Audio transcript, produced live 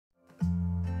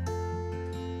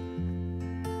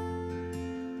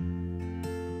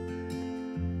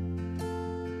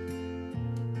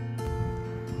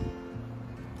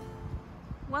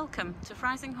Welcome to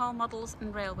Frizinghall Models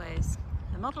and Railways,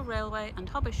 a model railway and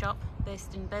hobby shop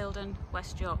based in Baildon,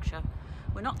 West Yorkshire.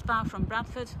 We're not far from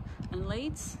Bradford and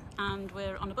Leeds, and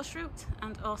we're on a bus route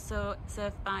and also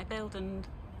served by Baildon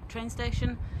train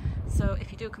station. So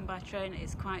if you do come by train,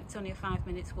 it's only a 5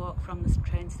 minutes walk from the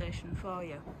train station for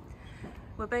you.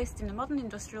 We're based in a modern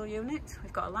industrial unit.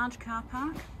 We've got a large car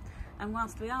park, and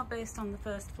whilst we are based on the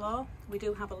first floor, we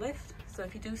do have a lift. So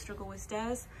if you do struggle with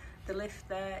stairs, the lift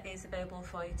there is available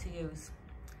for you to use.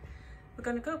 We're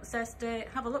going to go upstairs today,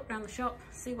 have a look around the shop,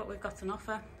 see what we've got on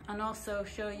offer, and also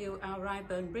show you our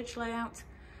Ryburn Bridge layout,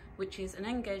 which is an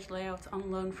N-gauge layout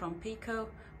on loan from Pico,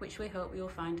 which we hope you'll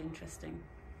find interesting.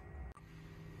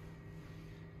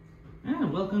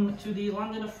 And welcome to the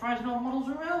landing of Frizinghall Models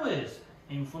and Railways.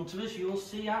 In front of us you'll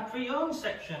see our pre-owned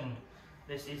section.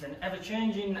 This is an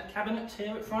ever-changing cabinet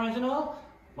here at Frizinghall.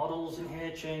 Models in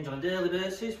here change on a daily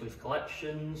basis with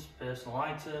collections, personal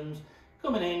items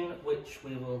coming in, which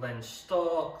we will then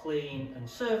store, clean and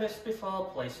service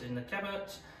before placing in the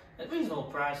cabinet at reasonable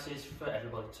prices for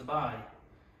everybody to buy.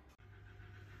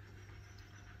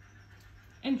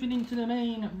 Entering into the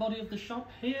main body of the shop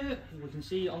here, we can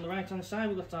see on the right hand side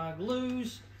we've got our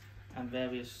glues and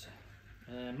various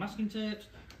masking tapes.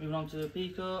 Moving on to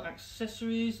Pico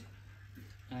accessories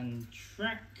and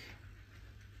track.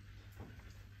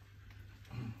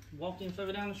 Walking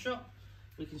further down the shop,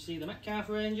 we can see the Metcalf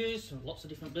ranges, lots of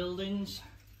different buildings.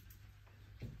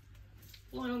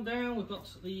 Flowing on down, we've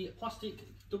got the plastic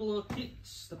 00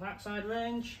 kits, the Parkside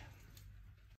range.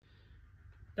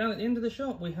 Down at the end of the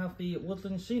shop, we have the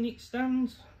Woodland Scenic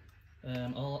stand,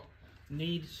 all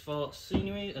needs for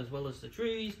scenery as well as the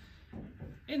trees.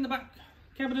 In the back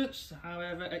cabinets,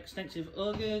 however, extensive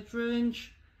O-gauge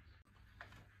range.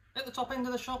 At the top end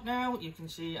of the shop now, you can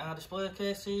see our display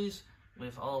cases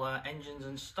with all our engines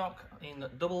and stock in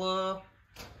 00,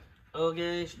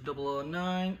 O-gauge,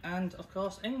 009 and of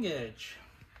course N-gauge.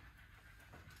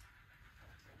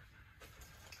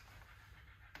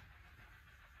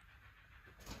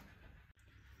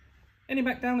 Heading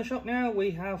back down the shop now, we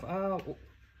have our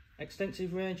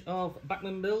extensive range of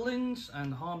Bachmann buildings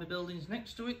and Hornby buildings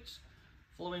next to it.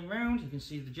 Following round, you can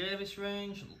see the Jervis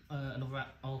range, another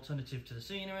alternative to the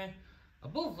scenery.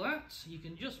 Above that, you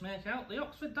can just make out the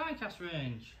Oxford diecast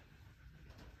range.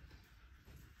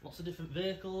 Lots of different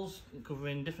vehicles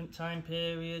covering different time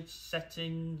periods,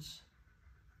 settings.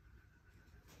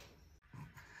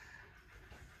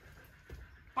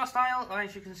 Last aisle,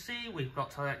 as you can see, we've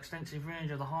got our extensive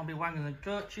range of the Hornby wagon and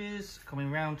coaches,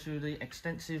 coming round to the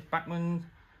extensive Bachmann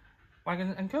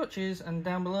wagon and coaches, and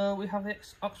down below we have the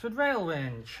Oxford Rail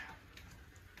range.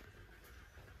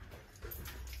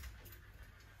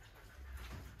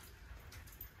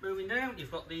 Moving down,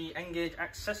 you've got the N-gauge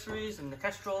accessories and the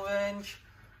Kestrel range,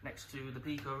 next to the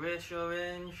Pico ratio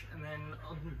range, and then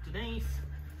underneath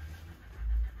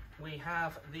we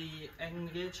have the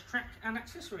N-gauge track and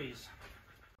accessories.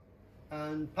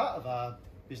 And part of our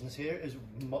business here, as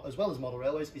well as model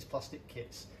railways, is plastic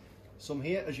kits. Some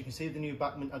here, as you can see, the new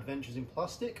Bachmann Adventures in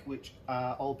Plastic, which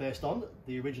are all based on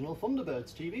the original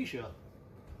Thunderbirds TV show.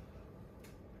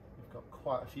 We've got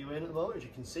quite a few in at the moment. As you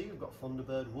can see, we've got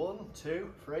Thunderbird 1,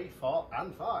 2, 3, 4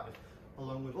 and 5,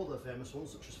 along with other famous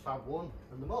ones such as Fab 1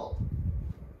 and the Mole.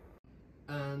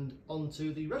 And on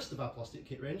to the rest of our plastic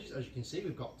kit ranges. As you can see,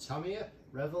 we've got Tamiya,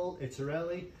 Revell,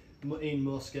 Itarelli, in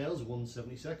most scales,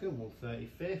 1/72nd,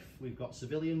 1/35th. We've got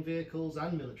civilian vehicles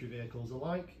and military vehicles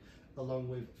alike, along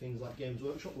with things like Games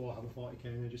Workshop, Warhammer 40k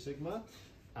and Age of Sigmar,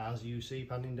 as you see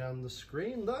panning down the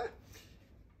screen there.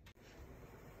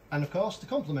 And of course, to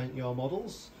complement your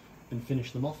models and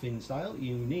finish them off in style,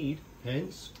 you need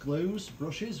paints, glues,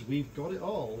 brushes. We've got it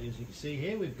all. As you can see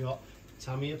here, we've got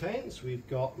Tamiya paints, we've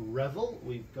got Revell,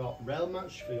 we've got Rail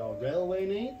Match for your railway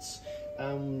needs,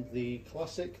 and the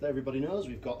classic that everybody knows,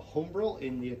 we've got Humbrol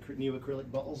in the new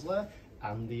acrylic bottles there,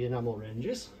 and the enamel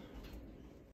ranges.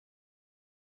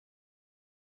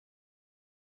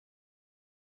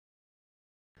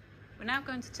 We're now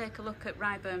going to take a look at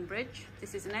Ryburn Bridge.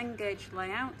 This is an N-gauge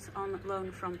layout on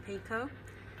loan from Pico.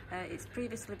 It's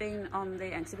previously been on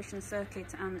the exhibition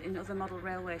circuit and in other model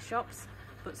railway shops,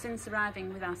 but since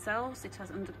arriving with ourselves it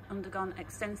has undergone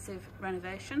extensive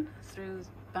renovation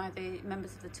by the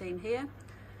members of the team here.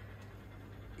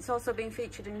 It's also been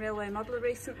featured in Railway Modeller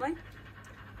recently.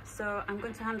 So I'm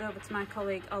going to hand over to my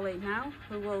colleague Ollie now,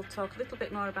 who will talk a little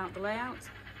bit more about the layout,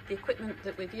 the equipment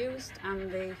that we've used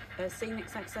and the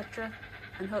scenics, etc.,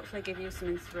 and hopefully give you some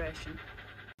inspiration.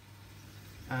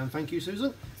 And thank you,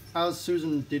 Susan. As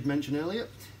Susan did mention earlier,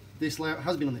 This layout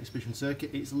has been on the exhibition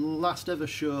circuit. Its last ever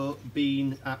show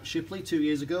being at Shipley 2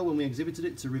 years ago when we exhibited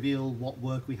it to reveal what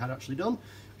work we had actually done,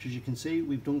 which, as you can see,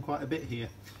 we've done quite a bit here.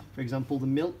 For example, the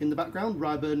mill in the background,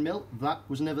 Ryburn Mill, that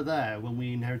was never there when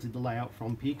we inherited the layout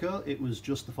from Pico. It was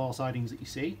just the four sidings that you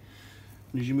see.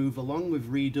 And as you move along, we've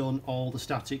redone all the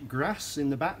static grass in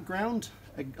the background.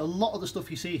 A lot of the stuff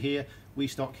you see here, we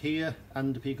stock here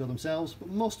and Pico themselves, but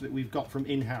most of it we've got from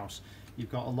in-house.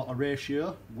 You've got a lot of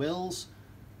ratio, Wills,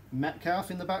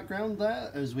 Metcalf in the background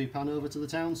there as we pan over to the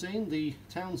town scene. The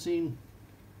town scene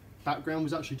background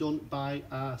was actually done by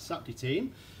our SAPTI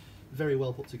team. Very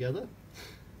well put together.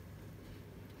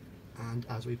 And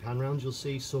as we pan around, you'll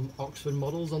see some Oxford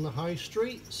models on the high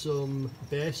street, some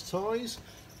base toys,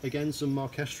 again some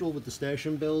orchestral with the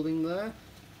station building there,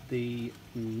 the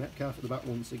Metcalf at the back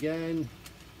once again.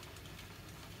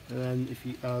 And then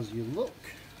as you look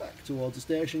back towards the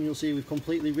station, you'll see we've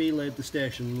completely relaid the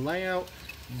station layout.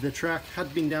 The track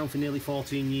had been down for nearly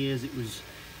 14 years. It was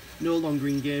no longer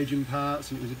engaging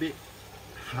parts and it was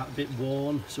a bit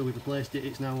worn, so we've replaced it.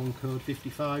 It's now on code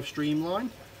 55 streamline.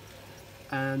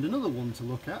 And another one to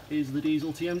look at is the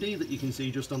diesel TMD that you can see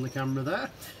just on the camera there.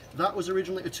 That was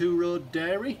originally a two-road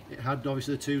dairy. It had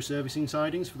obviously the two servicing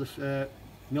sidings for the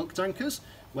milk tankers,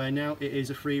 where now it is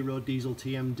a three-road diesel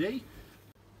TMD.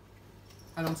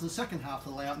 And onto the second half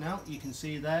of the layout now, you can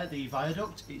see there the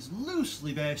viaduct is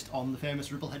loosely based on the famous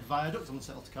Ribblehead Viaduct on the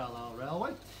Settle to Carlisle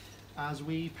Railway. As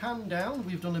we pan down,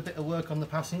 we've done a bit of work on the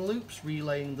passing loops,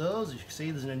 relaying those. As you can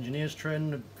see, there's an engineer's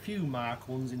train, a few Mark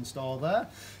 1s in store there,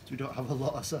 so we don't have a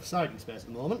lot of siding space at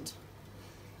the moment.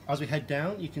 As we head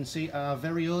down, you can see our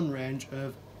very own range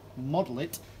of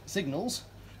Model-It signals,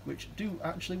 which do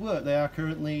actually work. They are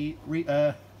currently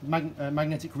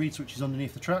magnetic reed switches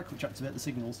underneath the track, which activate the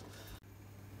signals.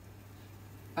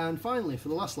 And finally, for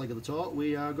the last leg of the tour,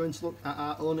 we are going to look at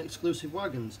our own exclusive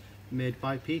wagons made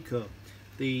by Pico.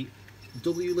 The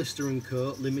W. Lister &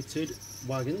 Co. Limited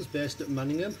wagons based at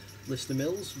Manningham, Lister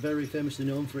Mills, very famously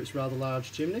known for its rather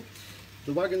large chimney.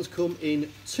 The wagons come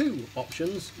in two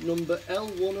options, number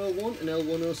L101 and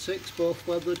L106, both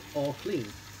weathered or clean.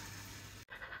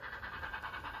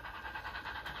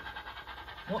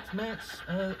 What makes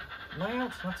a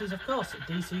layout? That is, of course,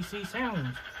 DCC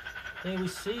sound. Here we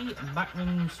see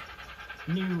Bachmann's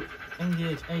new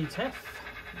Engage 8F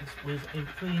with a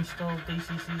pre-installed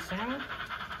DCC sound.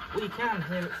 We can,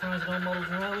 here at Frizinghall Models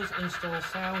and Railways, install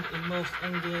sound in most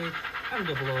Engage and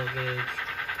double O gauge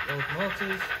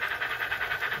locomotives.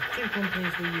 The two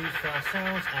companies we use for our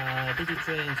sounds are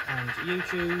Digitrains and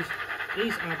U-Tubes.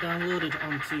 These are downloaded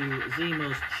onto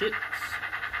Zemo's chips,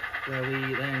 where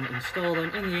we then install them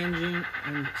in the engine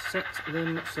and set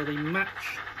them so they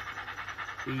match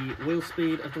the wheel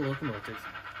speed of the locomotive.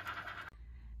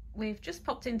 We've just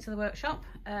popped into the workshop.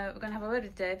 We're going to have a word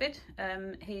with David.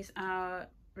 He's our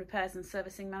repairs and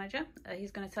servicing manager.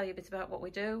 He's going to tell you a bit about what we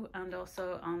do and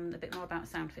also on a bit more about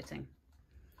sound fitting.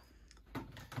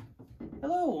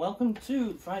 Hello, welcome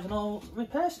to Frizinghall's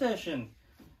repair station.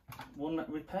 One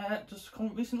repair just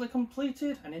recently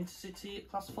completed, an Intercity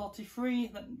Class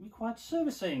 43 that required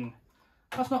servicing.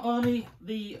 That's not only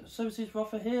the services we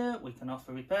offer here, we can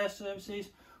offer repair services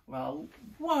with a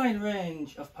wide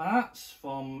range of parts,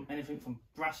 from anything from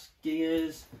brass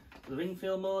gears to the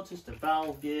ringfield motors to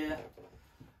valve gear.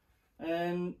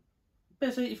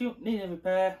 Basically, if you need a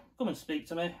repair, come and speak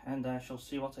to me and I shall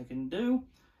see what I can do.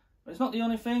 But it's not the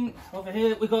only thing. Over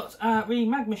here we've got our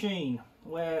remag machine,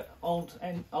 where old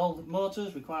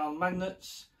motors require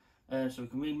magnets, so we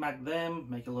can remag them,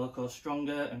 make a loco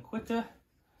stronger and quicker.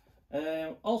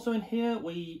 Also in here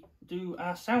we do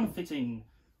our sound fitting.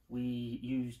 We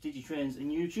use Digitrains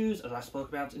and U-Tubes, as I spoke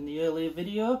about in the earlier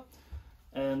video,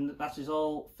 and that is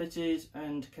all fitted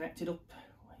and connected up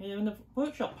here in the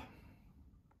workshop.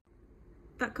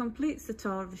 That completes the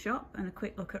tour of the shop and a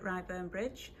quick look at Ryburn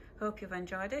Bridge. Hope you've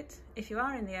enjoyed it. If you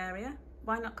are in the area,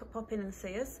 why not pop in and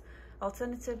see us?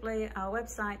 Alternatively, our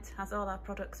website has all our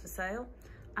products for sale,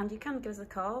 and you can give us a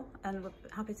call and we're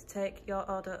happy to take your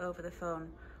order over the phone.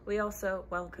 We also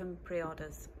welcome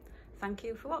pre-orders. Thank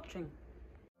you for watching.